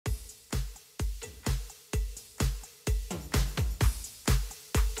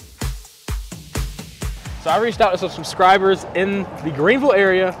So I reached out to some subscribers in the Greenville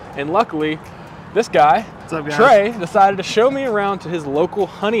area, and luckily, this guy, What's up, guys? Trey, decided to show me around to his local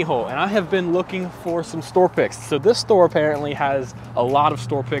honey hole, and I have been looking for some store picks. So this store apparently has a lot of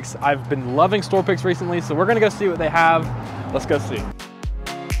store picks. I've been loving store picks recently, so we're gonna go see what they have. Let's go see.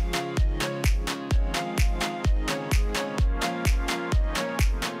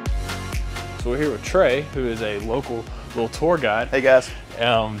 So we're here with Trey, who is a local little tour guide. Hey guys.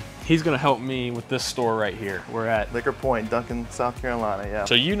 He's gonna help me with this store right here. We're at Liquor Point, Duncan, South Carolina, yeah.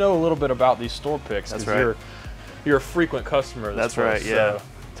 So you know a little bit about these store picks. That's right. You're a frequent customer of this That's place, right, yeah. So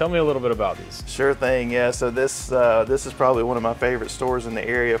tell me a little bit about these. Sure thing, yeah. So this is probably one of my favorite stores in the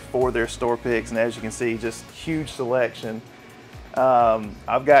area for their store picks, and as you can see, just huge selection.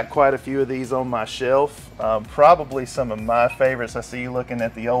 I've got quite a few of these on my shelf. Probably some of my favorites. I see you looking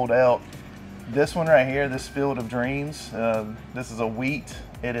at the Old Elk. This one right here, this Field of Dreams, this is a wheat.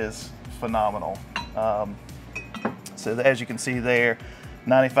 It is phenomenal. So as you can see there,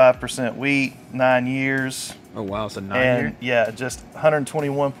 95% wheat, 9 years. Oh wow, it's a 9-year? Yeah, just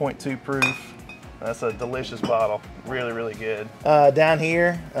 121.2 proof. That's a delicious bottle. Really, really good. Down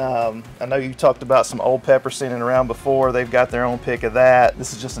here, I know you talked about some Old Pepper sitting around before. They've got their own pick of that.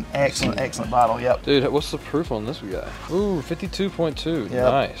 This is just an excellent, excellent bottle. Yep. Dude, what's the proof on this guy? Ooh, 52.2. Yep.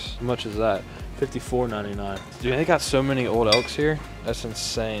 Nice. How much is that? $54.99. Dude, they got so many Old Elks here. That's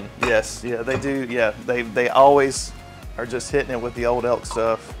insane. Yes, yeah, they do. Yeah, they always are just hitting it with the Old Elk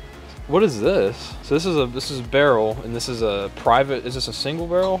stuff. What is this? So this is a barrel, and this is a private. Is this a single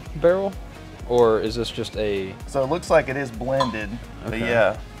barrel, or is this just a? So it looks like it is blended, but Okay.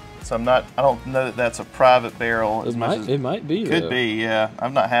 yeah. So I don't know that that's a private barrel. It might be. Could though. be, yeah.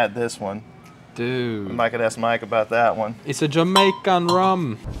 I've not had this one. Dude. I could ask Mike about that one. It's a Jamaican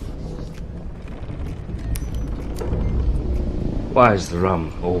rum. Why is the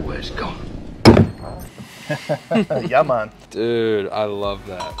rum always gone? Yeah, man. Dude, I love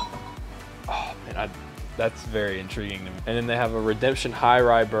that. Oh man, that's very intriguing to me. And then they have a Redemption High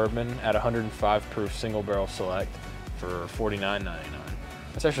Rye Bourbon at 105 proof single barrel select for $49.99.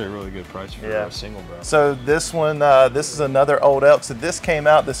 That's actually a really good price for a single barrel. So this one, this is another Old Elk. So this came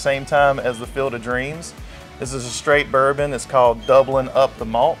out the same time as the Field of Dreams. This is a straight bourbon. It's called Doubling Up the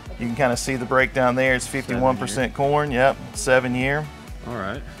Malt. You can kind of see the breakdown there. It's 51% corn. Yep, 7-year. All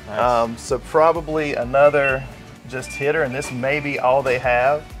right. Nice. So probably another just hitter, and this may be all they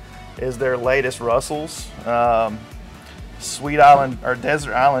have, is their latest Russells. Sweet Island or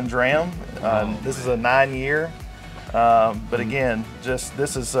Desert Island Dram. This is a 9-year. But again,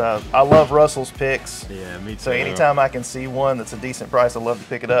 this is, I love Russell's picks. Yeah, me too. So anytime I can see one that's a decent price, I love to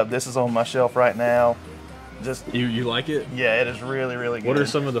pick it up. This is on my shelf right now. Just you like it? Yeah, it is really, really good. What are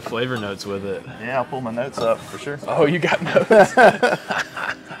some of the flavor notes with it? Yeah, I'll pull my notes up for sure. Oh, you got notes?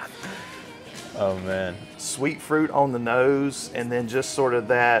 Oh man. Sweet fruit on the nose, and then just sort of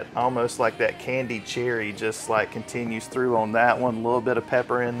that, almost like that candied cherry, just like continues through on that one. A little bit of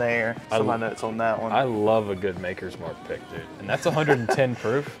pepper in there. Some of my notes on that one. I love a good Maker's Mark pick, dude. And that's 110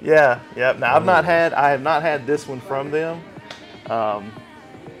 proof. Yeah, yeah. Now I have not had this one from them.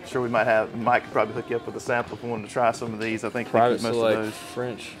 Sure, Mike could probably hook you up with a sample if we wanted to try some of these. I think Private most Select of those.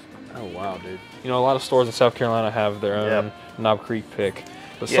 French. Oh wow, dude. You know, a lot of stores in South Carolina have their own Knob Creek pick,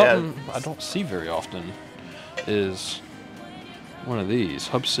 but something I don't see very often is one of these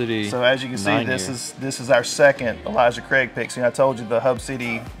Hub City. So as you can see, this is our second Elijah Craig pick. So I told you the Hub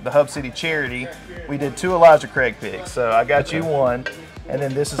City charity. We did 2 Elijah Craig picks. So I got you one, and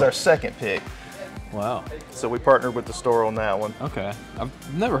then this is our second pick. Wow. So we partnered with the store on that one. Okay.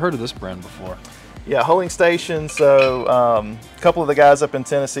 I've never heard of this brand before. Yeah, Holding Station. So a couple of the guys up in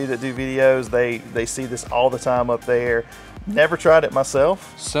Tennessee that do videos, they see this all the time up there. Never tried it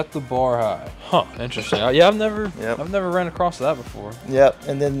myself. Set the bar high. Huh. Interesting. Yeah, I've never ran across that before. Yep.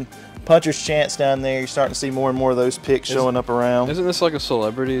 And then Puncher's Chance down there. You're starting to see more and more of those picks showing up around. Isn't this like a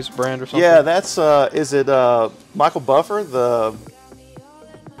celebrities brand or something? Yeah, that's is it Michael Buffer, the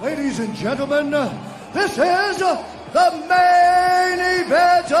Ladies and gentlemen, this is the main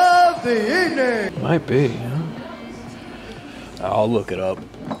event of the evening. Might be, huh? I'll look it up.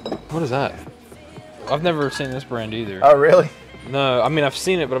 What is that? I've never seen this brand either. Oh, really? No, I mean, I've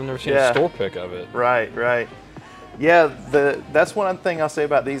seen it, but I've never seen a store pick of it. Right, right. Yeah, that's one thing I'll say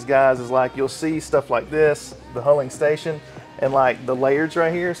about these guys is like you'll see stuff like this, the Hulling Station, and like the Lairds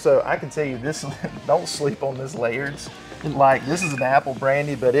right here. So I can tell you this, don't sleep on this Lairds. Like this is an apple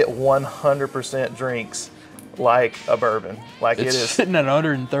brandy, but it 100% drinks like a bourbon. Like It's it is sitting at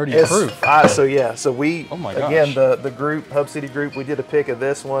 130 proof. So yeah, so we Oh my gosh. again the group Hub City group, we did a pick of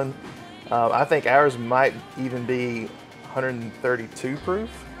this one. I think ours might even be 132 proof.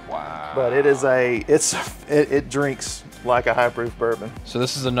 Wow. But it is it drinks like a high proof bourbon. So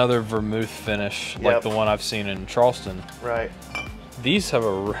this is another vermouth finish, like the one I've seen in Charleston. Right. These have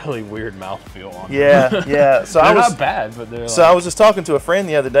a really weird mouthfeel on them. Yeah, yeah. So they're not bad, but they're so I was just talking to a friend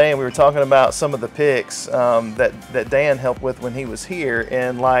the other day, and we were talking about some of the picks that Dan helped with when he was here,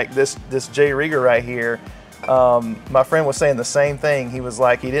 and like this J. Rieger right here. My friend was saying the same thing. He was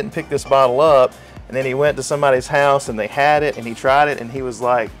like, he didn't pick this bottle up, and then he went to somebody's house and they had it, and he tried it, and he was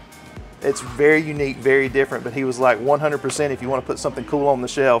like, it's very unique, very different, but he was like 100% if you want to put something cool on the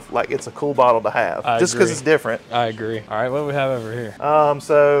shelf, like it's a cool bottle to have. Just because it's different. I agree. All right, what do we have over here?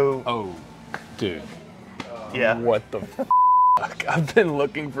 So... Oh, dude. Yeah. What the fuck? I've been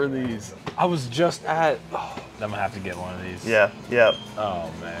looking for these. I was just at... Oh, I'm going to have to get one of these. Yeah, yeah.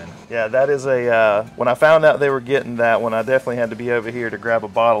 Oh, man. Yeah, that is a... when I found out they were getting that one, I definitely had to be over here to grab a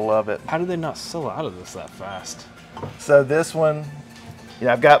bottle of it. How did they not sell out of this that fast? So this one...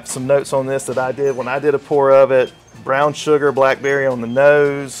 Yeah, I've got some notes on this that I did when I did a pour of it. Brown sugar, blackberry on the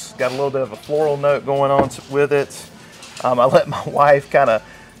nose. Got a little bit of a floral note going on with it. I let my wife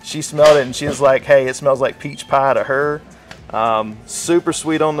she smelled it and she was like, hey, it smells like peach pie to her. Super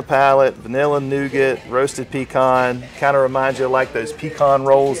sweet on the palate, vanilla nougat, roasted pecan. Kind of reminds you of like those pecan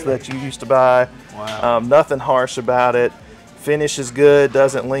rolls that you used to buy. Wow. Nothing harsh about it. Finish is good,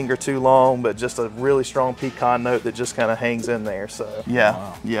 doesn't linger too long, but just a really strong pecan note that just kind of hangs in there. So yeah,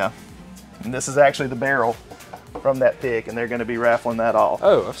 wow. Yeah. And this is actually the barrel from that pick, and they're going to be raffling that off.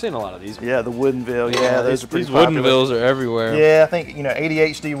 Oh, I've seen a lot of these. Yeah, the Woodenville. Yeah, those are pretty these popular. Woodenvilles are everywhere. Yeah, I think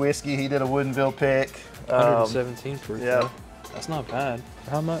 80HD whiskey. He did a Woodenville pick. 117 proof. Yeah, that's not bad.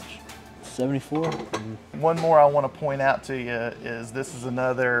 How much? 74. One more I want to point out to you is this is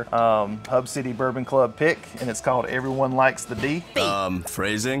another Hub City Bourbon Club pick, and it's called Everyone Likes the D.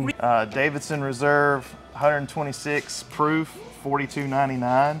 Phrasing. Davidson Reserve, 126 proof,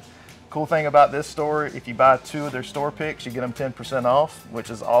 $42.99. Cool thing about this store, if you buy 2 of their store picks, you get them 10% off, which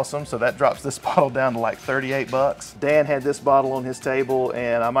is awesome. So that drops this bottle down to like 38 bucks. Dan had this bottle on his table,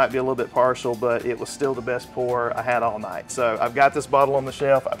 and I might be a little bit partial, but it was still the best pour I had all night. So I've got this bottle on the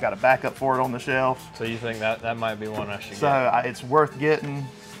shelf. I've got a backup for it on the shelf. So you think that might be one I should get? So it's worth getting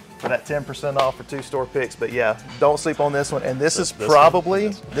for that 10% off for 2 store picks. But yeah, don't sleep on this one. And this is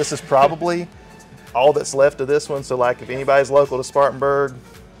probably all that's left of this one. So like if anybody's local to Spartanburg,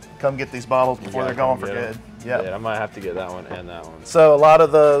 come get these bottles before they're gone for good. Yeah, I might have to get that one and that one. So a lot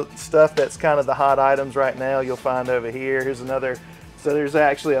of the stuff that's kind of the hot items right now you'll find over here. Here's another. So there's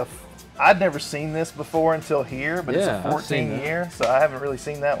actually I'd never seen this before until here, but it's a 14 year, so I haven't really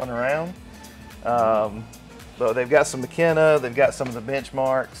seen that one around. So they've got some McKenna, they've got some of the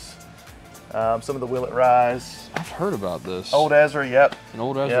benchmarks, some of the Willet Rise. I've heard about this. Old Ezra, yep. An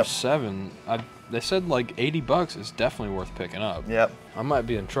Old Ezra 7. They said like 80 bucks is definitely worth picking up. Yep. I might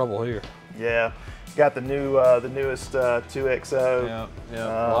be in trouble here. Yeah. Got the newest 2XO. Yeah.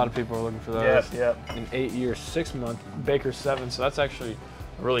 A lot of people are looking for those. Yep. An 8 year, 6 month Baker 7. So that's actually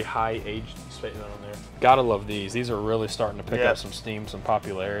a really high aged statement on there. Gotta love these. These are really starting to pick up some steam, some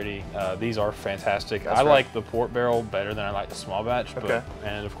popularity. These are fantastic. I like the port barrel better than I like the small batch. Okay.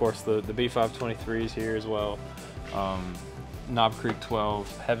 And of course the B523s here as well. Knob Creek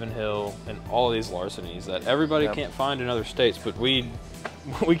 12, Heaven Hill, and all these larcenies that everybody can't find in other states, but we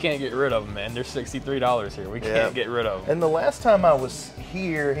can't get rid of them, man. They're $63 here. We can't get rid of them. And the last time I was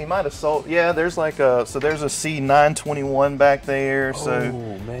here, he might have sold. Yeah, there's like there's a C921 back there. So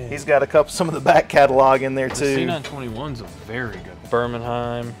man. He's got some of the back catalog in there too. The C921's a very good.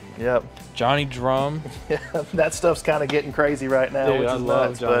 Birmingham. Yep. Johnny Drum. Yeah, that stuff's kind of getting crazy right now. Dude, which I is love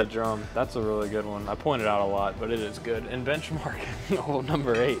nuts, Johnny Drum. That's a really good one. I point it out a lot, but it is good. And Benchmark, old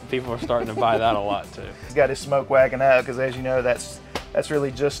number 8. People are starting to buy that a lot too. He's got his smoke wagon out because, as you know, that's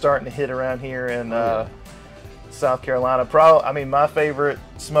really just starting to hit around here in South Carolina. I mean, my favorite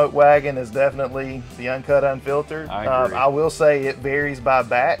smoke wagon is definitely the Uncut Unfiltered. I agree. I will say it varies by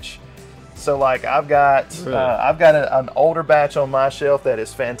batch. So like I've got an older batch on my shelf that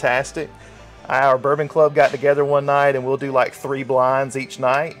is fantastic. Our Bourbon Club got together one night and we'll do like 3 blinds each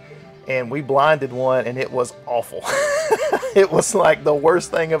night, and we blinded one and it was awful. It was like the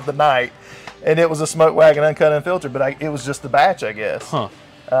worst thing of the night, and it was a smoke wagon Uncut Unfiltered, but it was just the batch, I guess. Huh.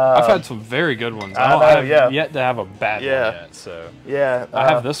 I've had some very good ones. I have yet to have a bad one yet. So I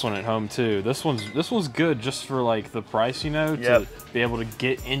have this one at home too. This one's good just for like the price, to be able to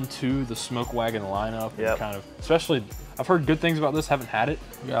get into the smoke wagon lineup. And kind of, especially, I've heard good things about this. Haven't had it.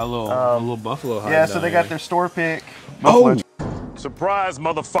 Got a little buffalo hide. Yeah, so they got their store pick. Surprise,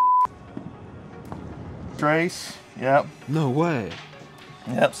 motherfucker. Trace. Yep. No way.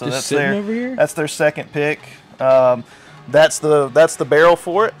 Yep. So Just sitting over here? That's their second pick. That's the barrel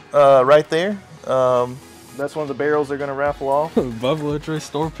for it, right there. That's one of the barrels they're gonna raffle off. Buffalo Trace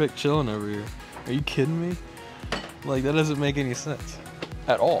store pick chilling over here. Are you kidding me? Like, that doesn't make any sense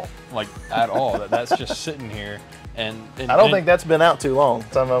at all. Like, at all. That's just sitting here. And I don't think that's been out too long.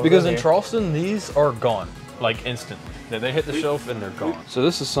 Because in Charleston, these are gone, like instantly. They hit the shelf and they're gone. So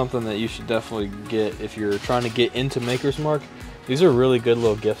this is something that you should definitely get if you're trying to get into Maker's Mark. These are really good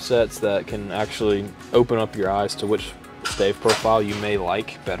little gift sets that can actually open up your eyes to which stave profile you may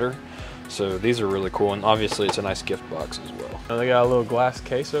like better. So these are really cool, and obviously it's a nice gift box as well. Oh, they got a little glass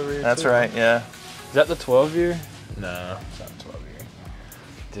case over here. That's too. right, yeah. Is that the 12 year? No, it's not the 12 year.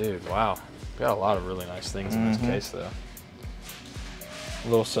 Dude, wow. Got a lot of really nice things in this case though. A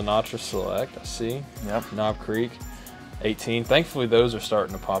little Sinatra Select, I see. Yep. Knob Creek, 18. Thankfully those are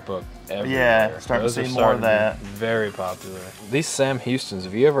starting to pop up everywhere. Yeah, starting to see more of that. Very popular. These Sam Houstons,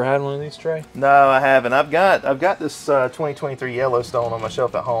 have you ever had one of these, Trey? No, I haven't. I've got this 2023 Yellowstone on my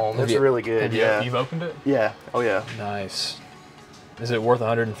shelf at home. It's really good. Yeah. You've opened it? Yeah. Oh yeah. Nice. Is it worth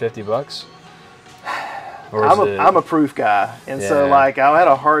 150 bucks? Or I'm a proof guy, and so like I had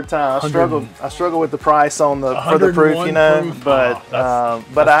a hard time. I struggled with the price on for the proof, you know. Proof.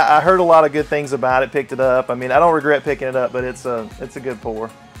 But I heard a lot of good things about it. Picked it up. I mean, I don't regret picking it up, but it's a good pour.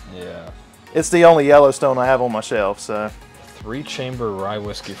 Yeah. It's the only Yellowstone I have on my shelf. So 3-chamber rye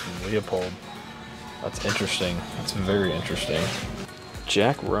whiskey from Leopold. That's interesting. That's very interesting.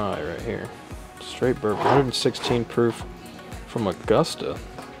 Jack Rye right here. Straight bourbon, 116 proof from Augusta,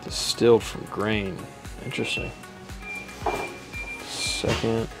 distilled from grain. Interesting.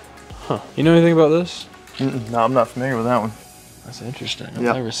 Second. Huh. You know anything about this? No, I'm not familiar with that one. That's interesting. I've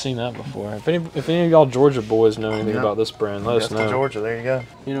never seen that before. If any of y'all Georgia boys know anything about this brand, let us know. Georgia, there you go.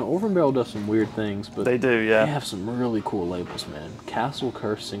 You know, Orphan Barrel does some weird things, but they do, yeah. They have some really cool labels, man. Castle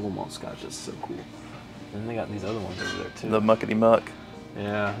Curse Single Malt Scotch is so cool. And they got these other ones over there too. The Muckety Muck.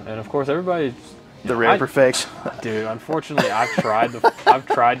 Yeah, and of course everybody. The Rare Perfection. Dude, unfortunately, I've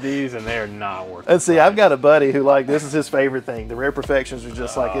tried these and they are not worth it. And see, I've got a buddy who this is his favorite thing. The Rare Perfections are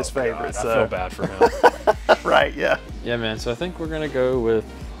just like his favorite. God, I feel bad for him. Right, yeah. Yeah, man, so I think we're gonna go with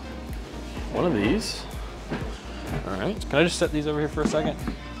one of these. All right, can I just set these over here for a second?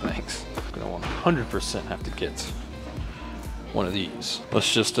 Thanks. I'm gonna 100% have to get one of these.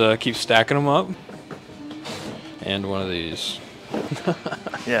 Let's just keep stacking them up. And one of these.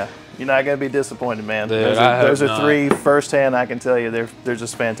 Yeah. You're not gonna be disappointed, man. Dude, those are 3 firsthand. I can tell you, they're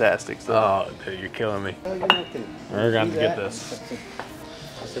just fantastic. So. Oh, dude, you're killing me. Oh, We're gonna have to get this.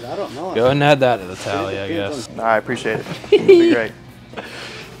 I said, I don't know. Go ahead and add that to the tally, I guess. I appreciate it. It'd be great.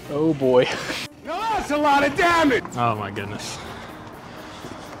 Oh boy. No, that's a lot of damage. Oh my goodness.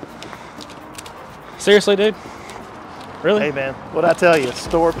 Seriously, dude? Really? Hey, man. What'd I tell you?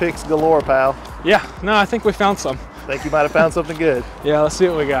 Store picks galore, pal. Yeah. No, I think we found some. Think you might have found something good. Yeah, let's see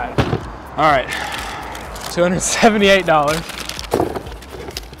what we got. All right,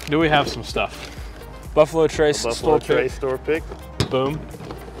 $278. Do we have some stuff? Buffalo Trace store pick. Boom.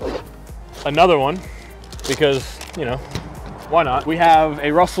 Another one, because, you know, why not? We have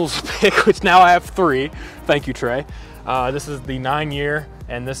a Russell's pick, which now I have 3. Thank you, Trey. This is the 9-year,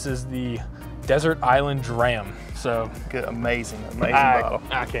 and this is the Desert Island Dram. So good, amazing bottle.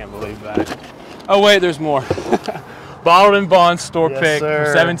 I can't believe that. Oh wait, there's more. Bottled in Bond store pick from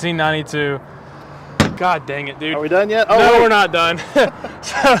 1792. God dang it, dude. Are we done yet? Oh, no, we're not done.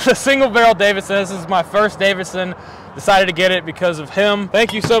 So the single barrel Davidson, this is my first Davidson. Decided to get it because of him.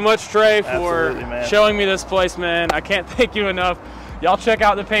 Thank you so much, Trey, for showing me this place, man. I can't thank you enough. Y'all check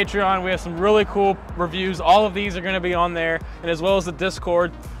out the Patreon. We have some really cool reviews. All of these are gonna be on there, and as well as the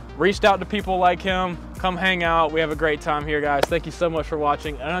Discord. Reached out to people like him. Come hang out. We have a great time here, guys. Thank you so much for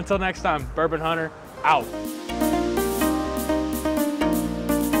watching. And until next time, Bourbon Hunter, out.